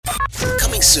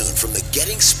Coming soon from the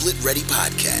Getting Split Ready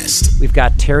podcast. We've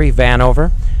got Terry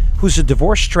Vanover, who's a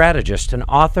divorce strategist, an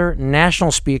author,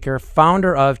 national speaker,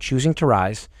 founder of Choosing to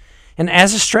Rise. And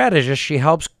as a strategist, she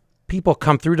helps people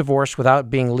come through divorce without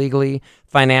being legally,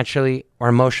 financially, or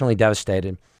emotionally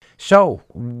devastated. So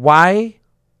why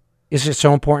is it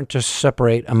so important to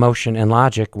separate emotion and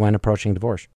logic when approaching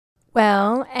divorce?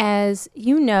 Well, as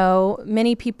you know,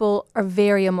 many people are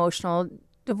very emotional.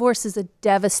 Divorce is a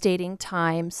devastating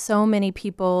time. So many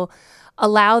people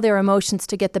allow their emotions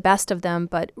to get the best of them,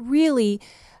 but really,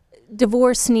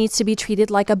 divorce needs to be treated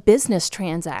like a business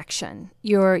transaction.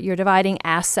 You're dividing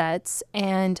assets,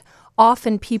 and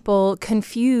often people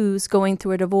confuse going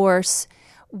through a divorce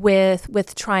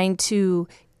with trying to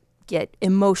get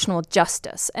emotional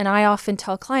justice. And I often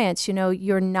tell clients,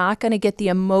 you're not going to get the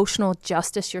emotional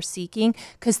justice you're seeking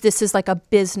because this is like a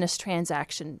business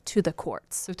transaction to the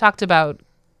courts. We've talked about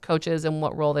coaches and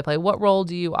what role they play. What role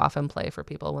do you often play for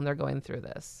people when they're going through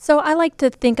this? So I like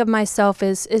to think of myself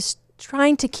as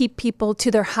trying to keep people to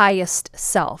their highest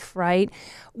self, right?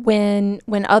 When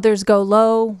others go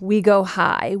low, we go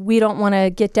high. We don't want to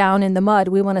get down in the mud.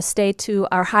 We want to stay to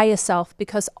our highest self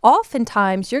because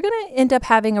oftentimes you're going to end up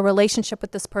having a relationship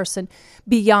with this person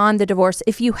beyond the divorce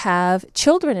if you have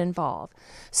children involved.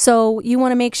 So you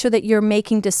want to make sure that you're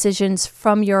making decisions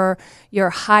from your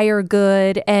higher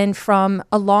good and from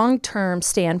a long-term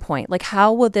standpoint. Like,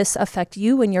 how will this affect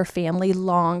you and your family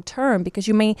long-term? Because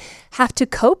you may have to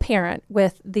co-parent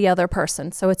with the other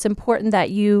person. So it's important that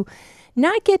you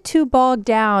not get too bogged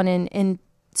down in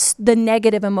the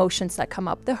negative emotions that come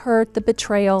up, the hurt, the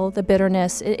betrayal, the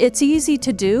bitterness. It's easy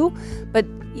to do, but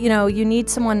you need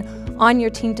someone on your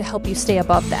team to help you stay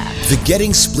above that. The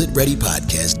Getting Split Ready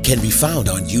podcast can be found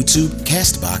on YouTube,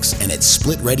 CastBox, and at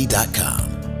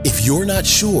splitready.com. If you're not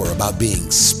sure about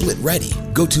being split ready,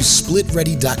 go to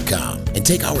splitready.com and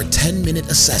take our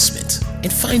 10-minute assessment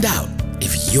and find out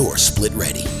if you're split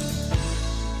ready.